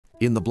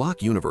In the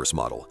block universe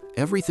model,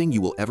 everything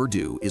you will ever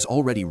do is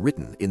already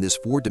written in this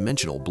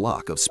four-dimensional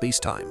block of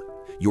space-time.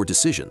 Your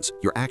decisions,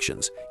 your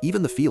actions,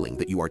 even the feeling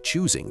that you are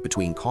choosing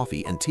between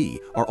coffee and tea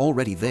are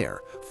already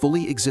there,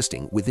 fully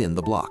existing within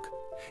the block.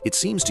 It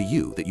seems to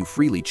you that you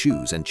freely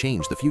choose and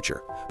change the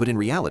future, but in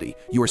reality,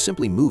 you are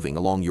simply moving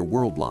along your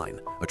world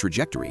line, a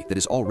trajectory that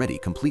is already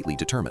completely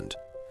determined.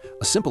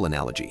 A simple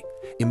analogy: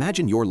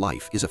 imagine your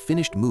life is a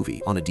finished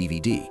movie on a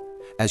DVD.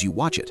 As you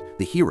watch it,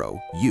 the hero,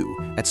 you,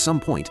 at some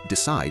point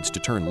decides to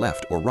turn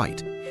left or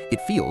right.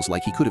 It feels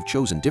like he could have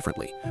chosen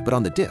differently, but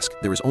on the disc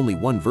there is only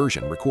one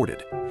version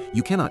recorded.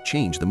 You cannot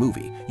change the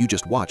movie, you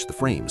just watch the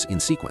frames in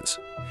sequence.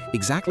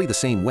 Exactly the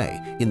same way,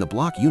 in the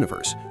block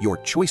universe, your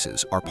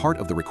choices are part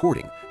of the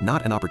recording,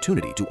 not an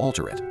opportunity to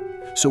alter it.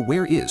 So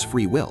where is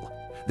free will?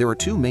 There are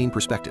two main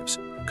perspectives.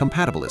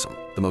 Compatibilism,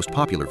 the most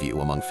popular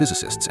view among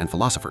physicists and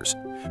philosophers.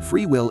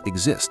 Free will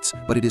exists,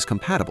 but it is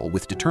compatible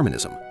with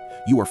determinism.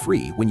 You are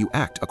free when you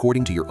act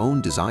according to your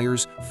own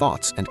desires,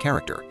 thoughts, and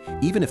character,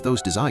 even if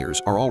those desires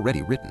are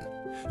already written.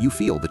 You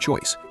feel the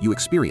choice, you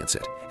experience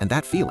it, and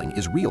that feeling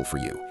is real for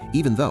you,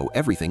 even though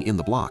everything in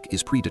the block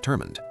is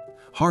predetermined.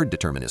 Hard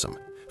determinism.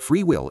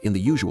 Free will in the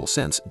usual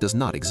sense does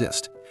not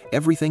exist.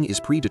 Everything is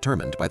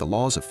predetermined by the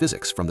laws of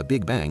physics from the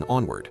Big Bang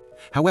onward.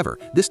 However,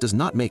 this does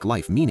not make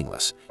life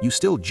meaningless. You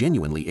still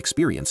genuinely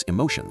experience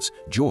emotions,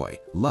 joy,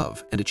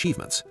 love, and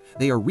achievements.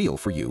 They are real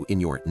for you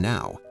in your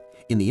now.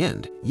 In the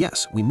end,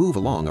 yes, we move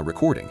along a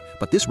recording,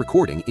 but this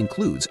recording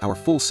includes our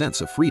full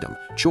sense of freedom,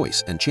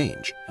 choice, and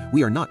change.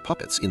 We are not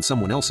puppets in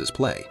someone else's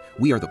play.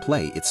 We are the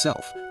play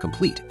itself,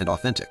 complete and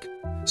authentic.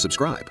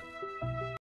 Subscribe.